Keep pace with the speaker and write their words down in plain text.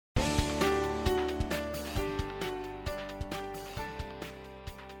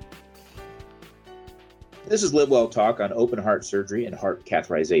This is Live Well Talk on open heart surgery and heart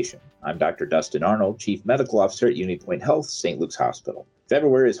catheterization. I'm Dr. Dustin Arnold, Chief Medical Officer at Unity Point Health, St. Luke's Hospital.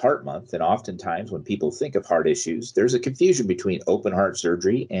 February is Heart Month, and oftentimes when people think of heart issues, there's a confusion between open heart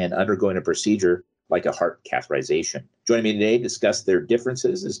surgery and undergoing a procedure like a heart catheterization. Joining me today to discuss their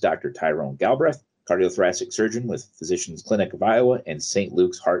differences is Dr. Tyrone Galbreath, cardiothoracic surgeon with Physicians Clinic of Iowa and St.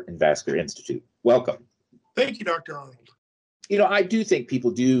 Luke's Heart and Vascular Institute. Welcome. Thank you, Dr. Arnold. I do think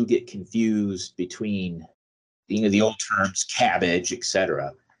people do get confused between the old terms, cabbage, et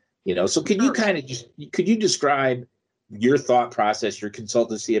cetera. So could you describe your thought process, your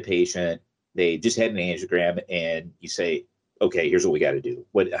consultancy a patient, they just had an angiogram and you say, okay, here's what we got to do.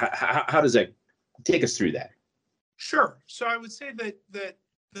 How does that take us through that? Sure. So I would say that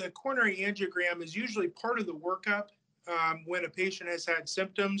the coronary angiogram is usually part of the workup when a patient has had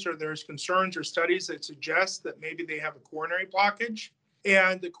symptoms or there's concerns or studies that suggest that maybe they have a coronary blockage.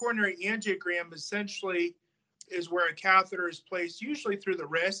 And the coronary angiogram essentially is where a catheter is placed, usually through the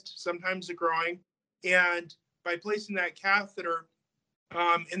wrist, sometimes the groin. And by placing that catheter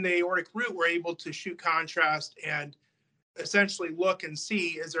in the aortic root, we're able to shoot contrast and essentially look and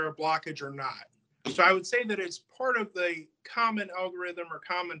see, is there a blockage or not? So I would say that it's part of the common algorithm or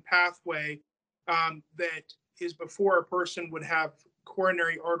common pathway that is before a person would have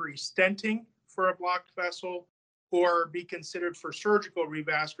coronary artery stenting for a blocked vessel or be considered for surgical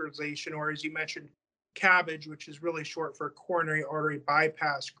revascularization, or as you mentioned, cabbage, which is really short for coronary artery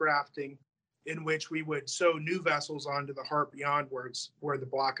bypass grafting, in which we would sew new vessels onto the heart beyond where the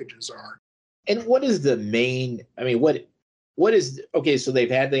blockages are. And what is the main, what is, okay, so they've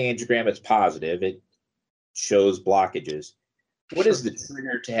had the angiogram, it's positive, it shows blockages. What is the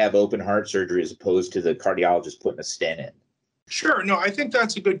trigger to have open heart surgery as opposed to the cardiologist putting a stent in? Sure. No, I think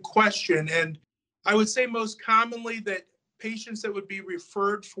that's a good question. And I would say most commonly that patients that would be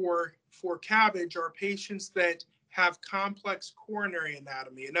referred for cabbage are patients that have complex coronary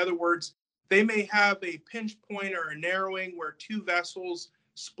anatomy. In other words, they may have a pinch point or a narrowing where two vessels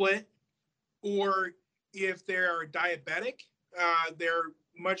split, or if they're diabetic, they're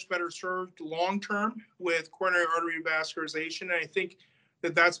much better served long-term with coronary artery vascularization. And I think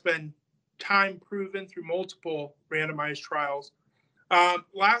that that's been time proven through multiple randomized trials.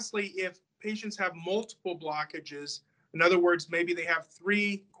 Lastly, if patients have multiple blockages, in other words, maybe they have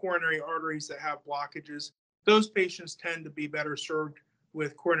three coronary arteries that have blockages, those patients tend to be better served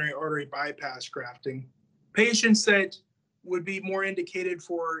with coronary artery bypass grafting. Patients that would be more indicated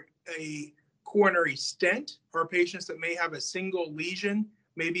for a coronary stent are patients that may have a single lesion.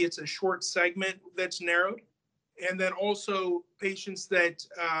 Maybe it's a short segment that's narrowed. And then also patients that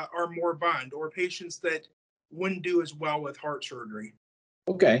are moribund or patients that wouldn't do as well with heart surgery.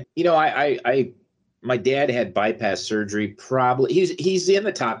 Okay. My dad had bypass surgery. Probably he's in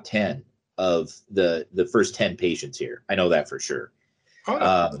the top 10 of the first 10 patients here. I know that for sure.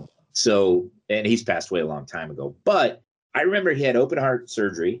 Oh. And he's passed away a long time ago. But I remember he had open heart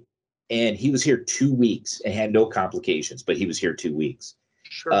surgery, and he was here 2 weeks and had no complications. But he was here 2 weeks.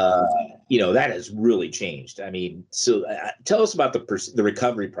 Sure. That has really changed. Tell us about the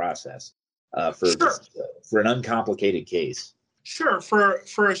recovery process for an uncomplicated case. Sure.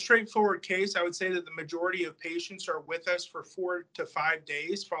 For a straightforward case, I would say that the majority of patients are with us for 4 to 5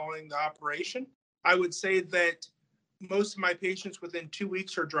 days following the operation. I would say that most of my patients within 2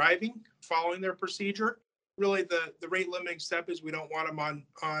 weeks are driving following their procedure. Really, the rate limiting step is we don't want them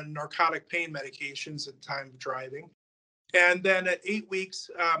on narcotic pain medications at the time of driving. And then at 8 weeks,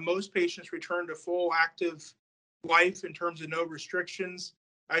 most patients return to full active life in terms of no restrictions.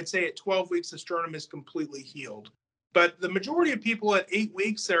 I'd say at 12 weeks, the sternum is completely healed. But the majority of people at 8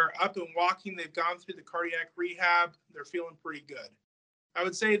 weeks, they're up and walking. They've gone through the cardiac rehab. They're feeling pretty good. I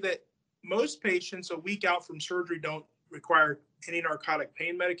would say that most patients a week out from surgery don't require any narcotic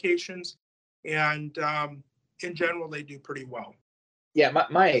pain medications. And in general, they do pretty well. Yeah,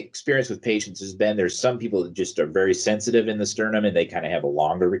 my experience with patients has been there's some people that just are very sensitive in the sternum and they kind of have a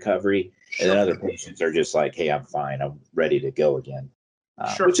longer recovery. Sure. And then other patients are just like, hey, I'm fine. I'm ready to go again.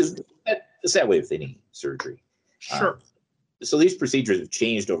 Sure. Which is that way if they need surgery. Sure. So these procedures have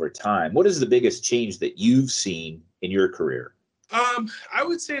changed over time. What is the biggest change that you've seen in your career? I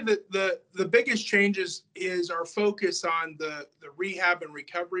would say that the biggest changes is our focus on the rehab and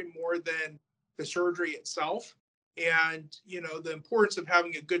recovery more than the surgery itself. And, the importance of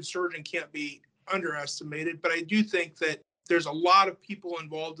having a good surgeon can't be underestimated. But I do think that there's a lot of people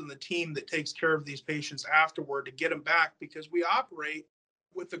involved in the team that takes care of these patients afterward to get them back, because we operate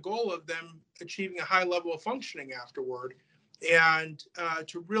with the goal of them achieving a high level of functioning afterward, and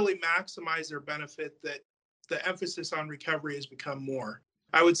to really maximize their benefit, that the emphasis on recovery has become more.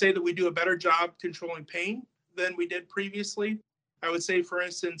 I would say that we do a better job controlling pain than we did previously. I would say, for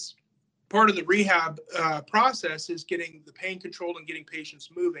instance, part of the rehab process is getting the pain controlled and getting patients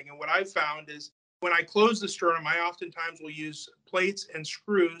moving. And what I've found is when I close the sternum, I oftentimes will use plates and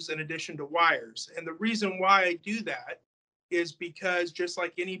screws in addition to wires. And the reason why I do that is because just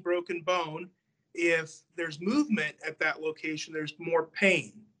like any broken bone, if there's movement at that location, there's more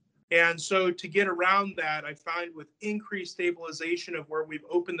pain. And so to get around that, I find with increased stabilization of where we've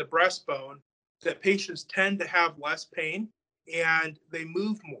opened the breastbone, that patients tend to have less pain and they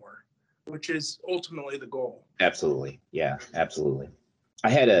move more, which is ultimately the goal. Absolutely. Yeah, absolutely. I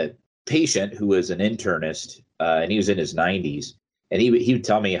had a patient who was an internist, and he was in his 90s. And he would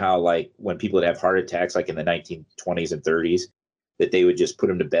tell me how, like, when people would have heart attacks, like in the 1920s and 30s, that they would just put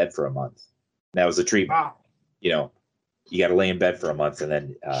him to bed for a month. And that was the treatment. Wow. You know, you got to lay in bed for a month, and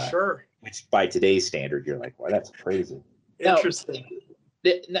then, Sure. which by today's standard, you're like, wow, that's crazy. Interesting.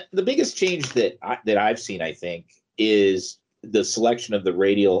 Now, the biggest change that I've seen, I think, is the selection of the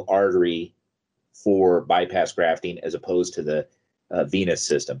radial artery for bypass grafting as opposed to the venous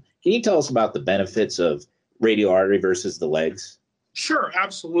system. Can you tell us about the benefits of radial artery versus the legs? Sure,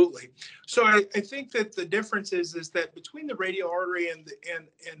 absolutely. So I think that the difference is that between the radial artery and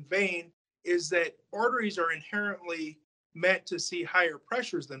vein is that arteries are inherently meant to see higher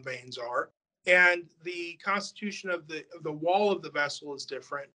pressures than veins are, and the constitution of the wall of the vessel is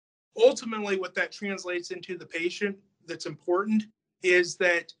different. Ultimately, what that translates into the patient that's important is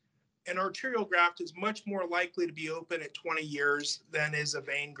that an arterial graft is much more likely to be open at 20 years than is a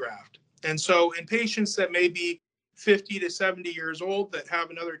vein graft. And so in patients that may be 50 to 70 years old that have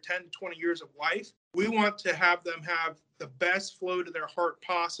another 10 to 20 years of life, we want to have them have the best flow to their heart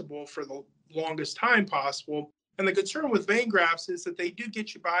possible for the longest time possible. And the concern with vein grafts is that they do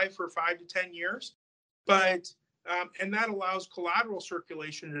get you by for 5 to 10 years, but and that allows collateral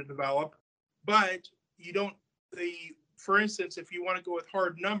circulation to develop. But you don't, for instance, if you want to go with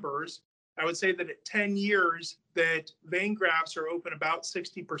hard numbers, I would say that at 10 years that vein grafts are open about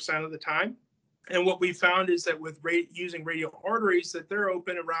 60% of the time. And what we found is that with using radial arteries, that they're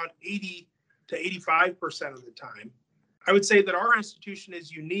open around 80 to 85% of the time. I would say that our institution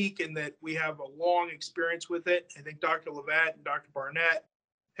is unique in that we have a long experience with it. I think Dr. Levatt and Dr. Barnett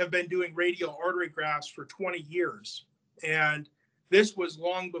have been doing radial artery grafts for 20 years. And this was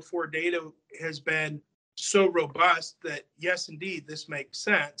long before data has been so robust that, yes, indeed, this makes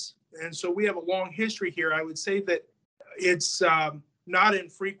sense. And so we have a long history here. I would say that it's not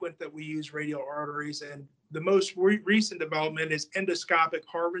infrequent that we use radial arteries. And the most recent development is endoscopic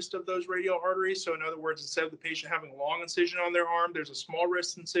harvest of those radial arteries. So in other words, instead of the patient having a long incision on their arm, there's a small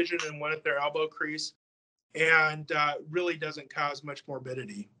wrist incision and one at their elbow crease, and really doesn't cause much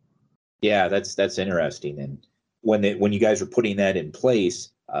morbidity. Yeah, that's interesting. And when you guys were putting that in place,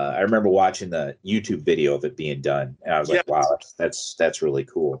 I remember watching the YouTube video of it being done, and I was like, wow, that's really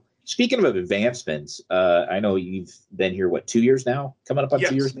cool. Speaking of advancements, I know you've been here, 2 years now? Coming up on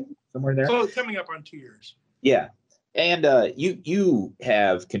 2 years, somewhere in there? So coming up on 2 years. Yeah. And you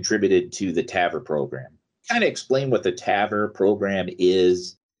have contributed to the TAVR program. Kind of explain what the TAVR program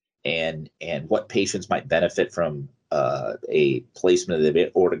is and what patients might benefit from a placement of the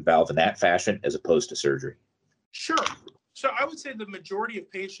aortic valve in that fashion as opposed to surgery. Sure. So I would say the majority of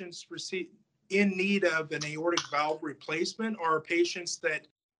patients in need of an aortic valve replacement are patients that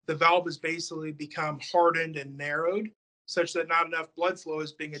the valve has basically become hardened and narrowed such that not enough blood flow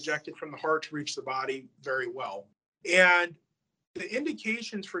is being ejected from the heart to reach the body very well. And the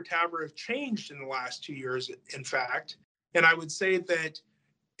indications for TAVR have changed in the last 2 years, in fact. And I would say that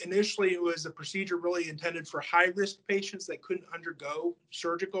initially it was a procedure really intended for high-risk patients that couldn't undergo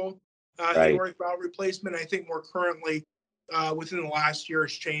surgical aortic valve replacement. I think more currently, within the last year,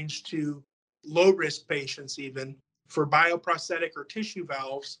 it's changed to low-risk patients even for bioprosthetic or tissue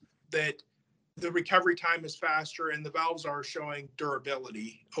valves that the recovery time is faster and the valves are showing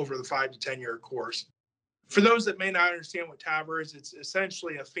durability over the 5 to 10 year course. For those that may not understand what TAVR is, it's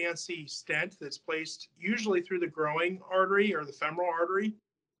essentially a fancy stent that's placed usually through the growing artery or the femoral artery.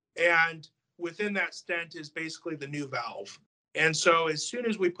 And within that stent is basically the new valve. And so as soon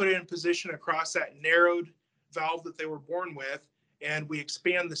as we put it in position across that narrowed valve that they were born with, and we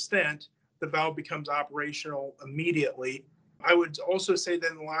expand the stent, the valve becomes operational immediately. I would also say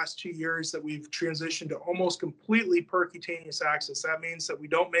that in the last 2 years that we've transitioned to almost completely percutaneous access. That means that we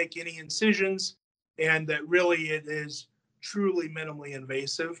don't make any incisions and that really it is truly minimally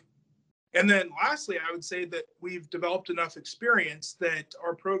invasive. And then lastly, I would say that we've developed enough experience that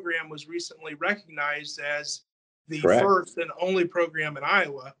our program was recently recognized as the first and only program in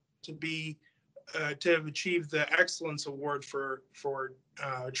Iowa to be to have achieved the Excellence Award for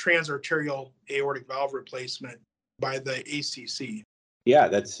transarterial aortic valve replacement by the ACC. Yeah,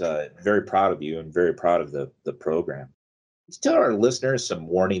 that's very proud of you and very proud of the program. Let's tell our listeners some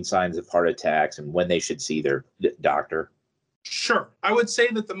warning signs of heart attacks and when they should see their doctor. Sure. I would say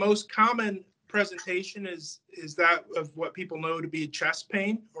that the most common presentation is that of what people know to be chest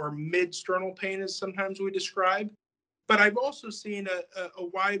pain, or mid-sternal pain as sometimes we describe. But I've also seen a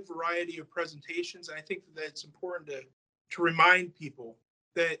wide variety of presentations. And I think that it's important to remind people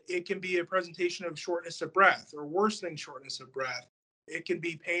that it can be a presentation of shortness of breath or worsening shortness of breath. It can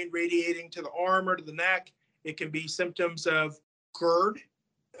be pain radiating to the arm or to the neck. It can be symptoms of GERD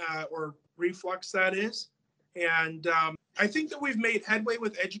or reflux, that is. And I think that we've made headway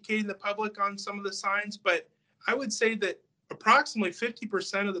with educating the public on some of the signs, but I would say that approximately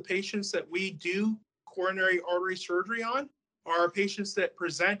 50% of the patients that we do coronary artery surgery on are patients that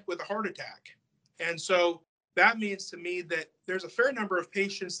present with a heart attack. And so that means to me that there's a fair number of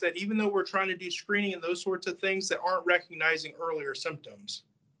patients that, even though we're trying to do screening and those sorts of things, that aren't recognizing earlier symptoms.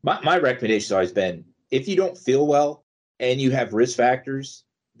 My recommendation has always been, if you don't feel well and you have risk factors,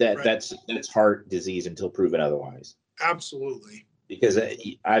 that's heart disease until proven otherwise. Absolutely. Because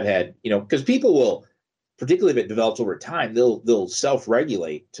I've had, because people will, particularly if it develops over time, they'll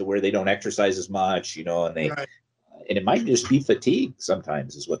self-regulate to where they don't exercise as much, and and it might just be fatigue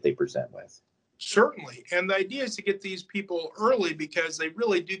sometimes is what they present with. Certainly. And the idea is to get these people early because they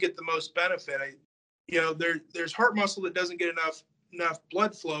really do get the most benefit. There's heart muscle that doesn't get enough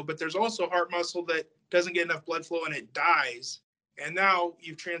blood flow, but there's also heart muscle that doesn't get enough blood flow and it dies. And now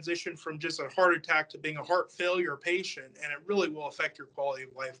you've transitioned from just a heart attack to being a heart failure patient, and it really will affect your quality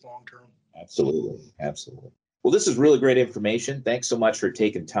of life long term. Absolutely. Well, this is really great information. Thanks so much for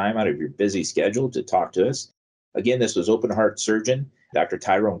taking time out of your busy schedule to talk to us. Again, this was open heart surgeon Dr.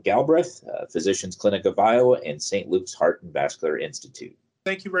 Tyrone Galbreath, Physicians Clinic of Iowa, and St. Luke's Heart and Vascular Institute.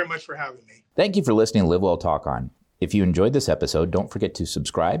 Thank you very much for having me. Thank you for listening to Live Well Talk On. If you enjoyed this episode, don't forget to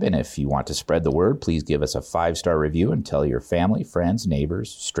subscribe. And if you want to spread the word, please give us a 5-star review and tell your family, friends,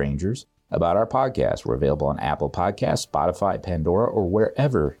 neighbors, strangers about our podcast. We're available on Apple Podcasts, Spotify, Pandora, or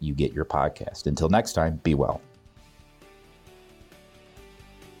wherever you get your podcast. Until next time, be well.